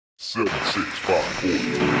7, 6, 5, 4,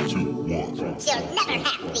 3, 2, 1. You'll never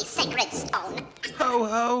have the sacred stone. Ho,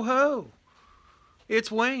 ho, ho.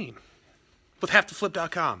 It's Wayne with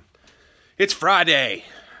HaveToFlip.com. It's Friday.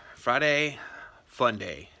 Friday, fun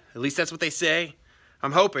day. At least that's what they say.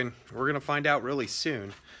 I'm hoping. We're going to find out really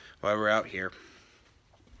soon while we're out here.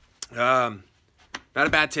 Not a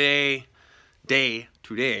bad day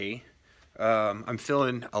today. I'm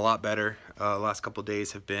feeling a lot better. Last couple of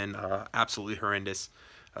days have been absolutely horrendous.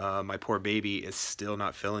 My poor baby is still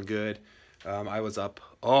not feeling good. I was up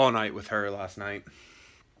all night with her last night.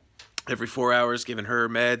 Every 4 hours, giving her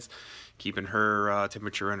meds, keeping her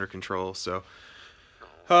temperature under control. So,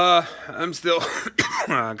 I'm still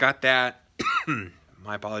got that.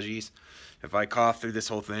 My apologies if I cough through this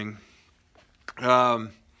whole thing. We're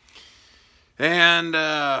going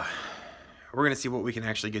to see what we can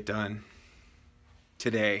actually get done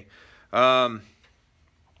today.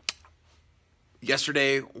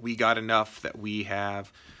 Yesterday, we got enough that we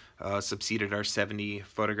have subseeded our 70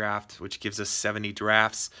 photographed, which gives us 70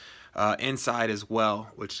 drafts inside as well,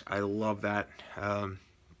 which I love that. If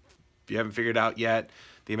you haven't figured out yet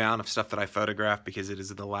the amount of stuff that I photograph, because it is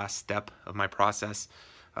the last step of my process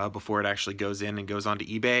before it actually goes in and goes onto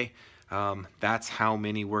eBay, that's how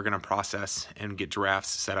many we're going to process and get drafts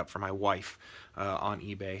set up for my wife on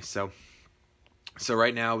eBay. So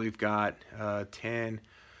right now we've got 10,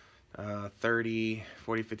 30,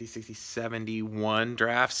 40, 50, 60, 71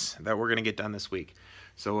 drafts that we're going to get done this week.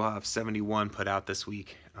 So we'll have 71 put out this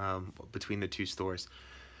week between the two stores.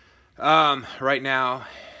 Right now,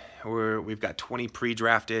 we've got 20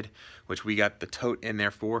 pre-drafted, which we got the tote in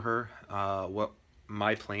there for her. What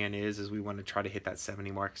my plan is we want to try to hit that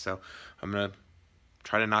 70 mark. So I'm going to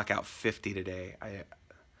try to knock out 50 today. I'm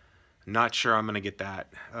not sure I'm going to get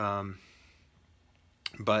that.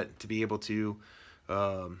 But to be able to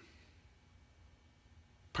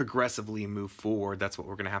progressively move forward, that's what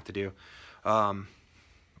we're going to have to do.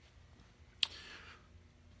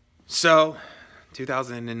 So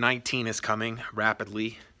 2019 is coming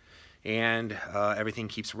rapidly, and everything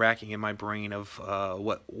keeps racking in my brain of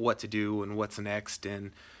what to do and what's next,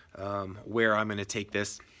 and where I'm going to take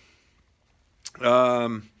this.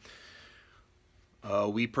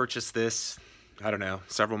 We purchased this, I don't know,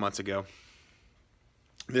 several months ago.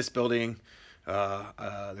 This building,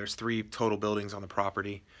 there's 3 total buildings on the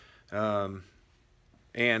property, and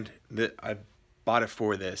I bought it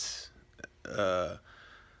for this. The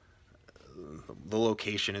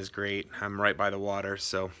location is great. I'm right by the water,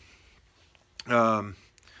 so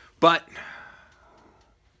but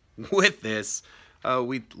with this,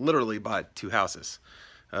 we literally bought 2 houses,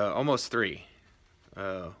 almost 3,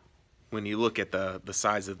 when you look at the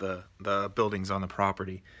size of the buildings on the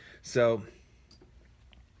property. So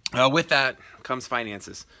with that comes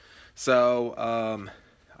finances. So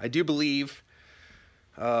I do believe,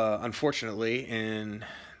 unfortunately, in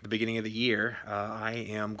the beginning of the year, I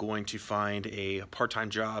am going to find a part-time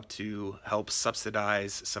job to help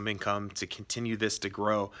subsidize some income to continue this to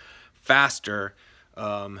grow faster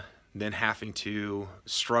than having to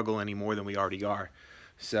struggle any more than we already are.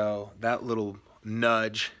 So that little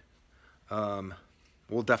nudge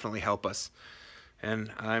will definitely help us.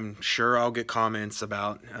 And I'm sure I'll get comments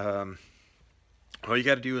about, all you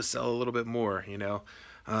got to do is sell a little bit more, you know.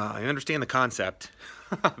 I understand the concept.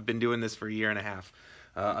 I've been doing this for a year and a half.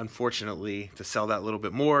 Unfortunately, to sell that little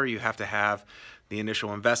bit more, you have to have the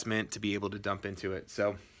initial investment to be able to dump into it.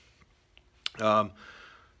 So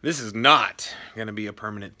this is not going to be a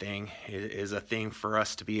permanent thing. It is a thing for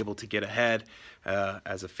us to be able to get ahead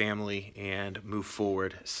as a family and move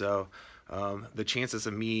forward. So the chances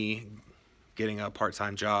of me getting a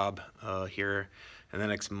part-time job here in the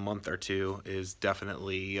next month or 2 is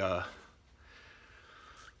definitely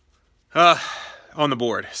on the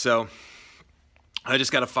board. So I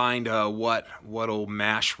just got to find what'll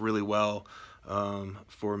mash really well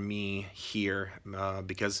for me here,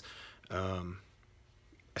 because I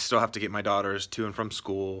still have to get my daughters to and from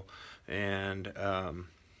school, and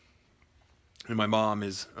my mom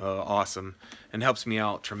is awesome and helps me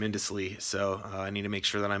out tremendously. So I need to make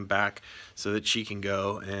sure that I'm back so that she can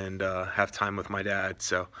go and have time with my dad.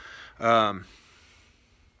 So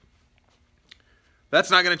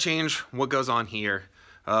that's not going to change what goes on here.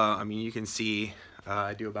 I mean, you can see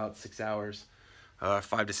I do about 6 hours,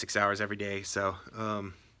 5 to 6 hours every day. So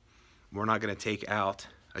we're not going to take out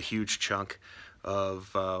a huge chunk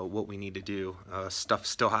of what we need to do. Stuff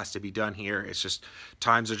still has to be done here. It's just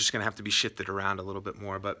times are just going to have to be shifted around a little bit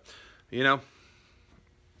more. But, you know,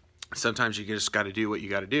 sometimes you just got to do what you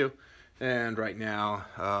got to do. And right now,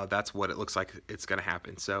 that's what it looks like it's going to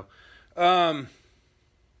happen. So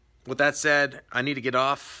with that said, I need to get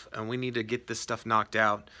off and we need to get this stuff knocked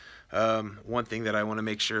out. One thing that I want to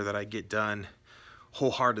make sure that I get done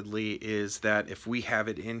wholeheartedly is that if we have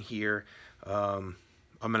it in here, I'm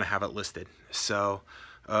going to have it listed. So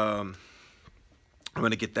I'm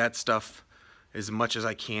going to get that stuff as much as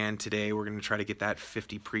I can today. We're going to try to get that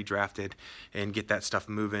 50 pre-drafted and get that stuff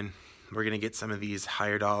moving. We're going to get some of these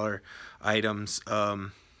higher dollar items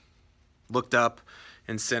looked up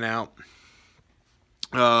and sent out.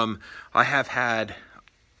 I have had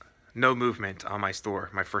no movement on my store,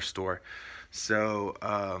 my first store. So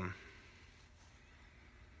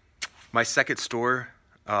my second store,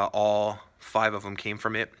 all 5 of them came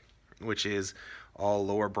from it, which is all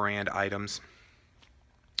lower brand items,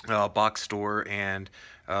 box store and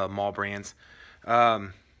mall brands.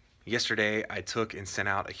 Yesterday I took and sent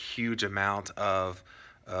out a huge amount of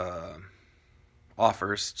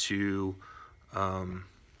offers to the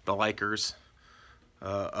likers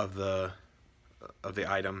of the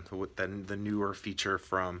item, with the newer feature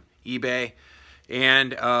from eBay.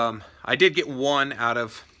 And I did get one out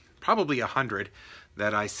of probably 100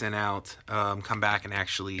 that I sent out come back and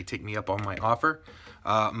actually take me up on my offer.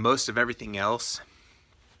 Most of everything else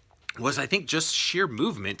was, I think, just sheer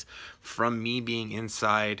movement from me being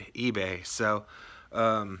inside eBay. So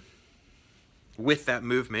with that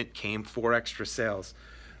movement came 4 extra sales.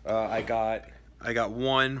 I got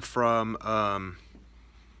one from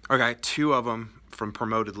I got 2 of them from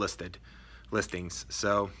promoted listings.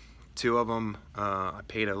 So 2 of them I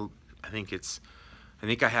paid I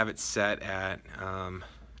think I have it set at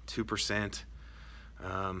 2%.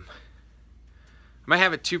 I might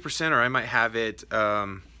have it 2%, or I might have it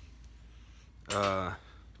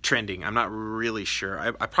trending. I'm not really sure.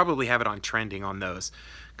 I probably have it on trending on those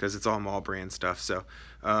because it's all mall brand stuff. So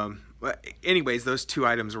but anyways, those 2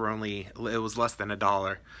 items were only, it was less than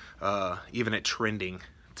 $1 even at trending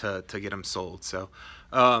to get them sold. So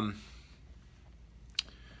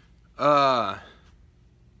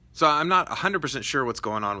so I'm not 100% sure what's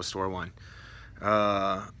going on with store 1.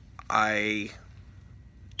 I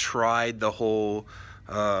tried the whole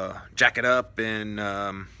jack it up and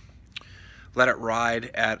let it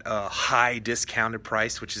ride at a high discounted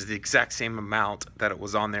price, which is the exact same amount that it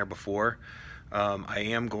was on there before. I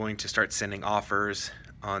am going to start sending offers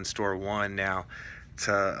on store 1 now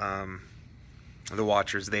to the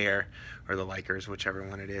watchers there, or the likers, whichever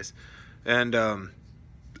one it is, and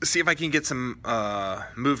see if I can get some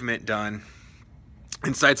movement done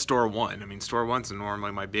inside store 1. I mean, store 1's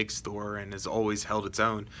normally my big store and has always held its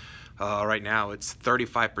own. Right now it's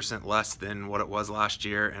 35% less than what it was last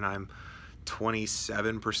year, and I'm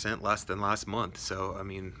 27% less than last month. So I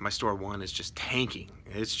mean, my store 1 is just tanking.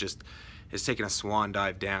 It's taking a swan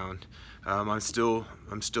dive down. I'm still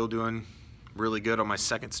doing really good on my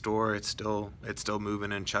second store. It's still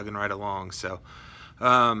moving and chugging right along. So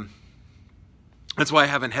that's why I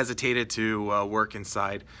haven't hesitated to work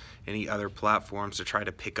inside any other platforms to try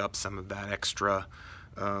to pick up some of that extra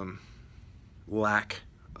lack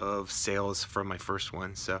of sales from my first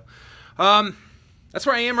one. So that's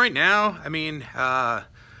where I am right now. I mean,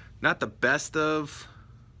 not the best of,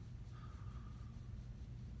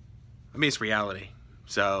 I mean, it's reality.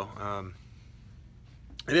 So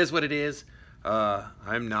it is what it is.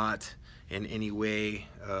 I'm not in any way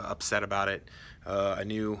upset about it. I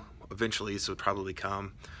knew eventually this would probably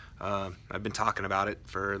come. I've been talking about it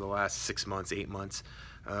for the last 6 months, 8 months.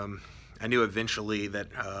 I knew eventually that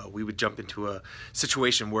we would jump into a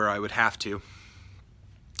situation where I would have to,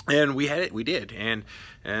 and we did. And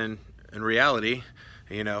in reality,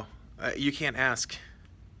 you know, you can't ask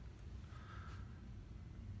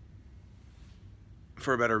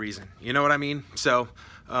for a better reason. You know what I mean? So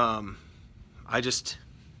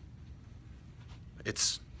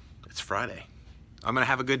it's Friday. I'm gonna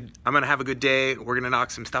have a good day. We're gonna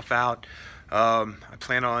knock some stuff out. I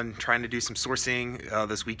plan on trying to do some sourcing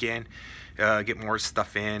this weekend, get more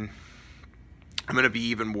stuff in. I'm gonna be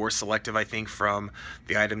even more selective, I think, from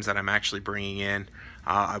the items that I'm actually bringing in.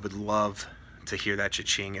 I would love to hear that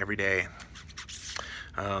cha-ching every day.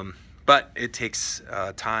 But it takes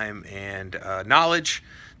time and knowledge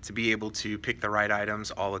to be able to pick the right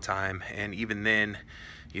items all the time. And even then,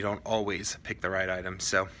 you don't always pick the right items.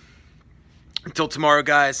 So until tomorrow,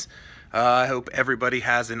 guys, I hope everybody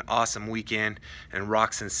has an awesome weekend and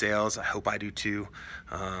rocks in sales. I hope I do too.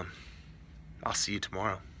 I'll see you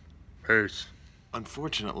tomorrow. Peace.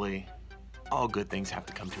 Unfortunately, all good things have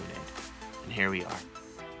to come to an end. And here we are.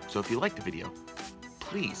 So if you liked the video,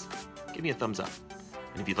 please give me a thumbs up.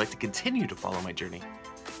 And if you'd like to continue to follow my journey,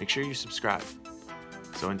 make sure you subscribe.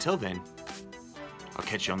 So until then, I'll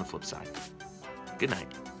catch you on the flip side. Good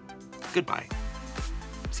night. Goodbye.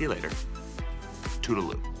 See you later.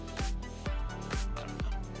 Toodaloo.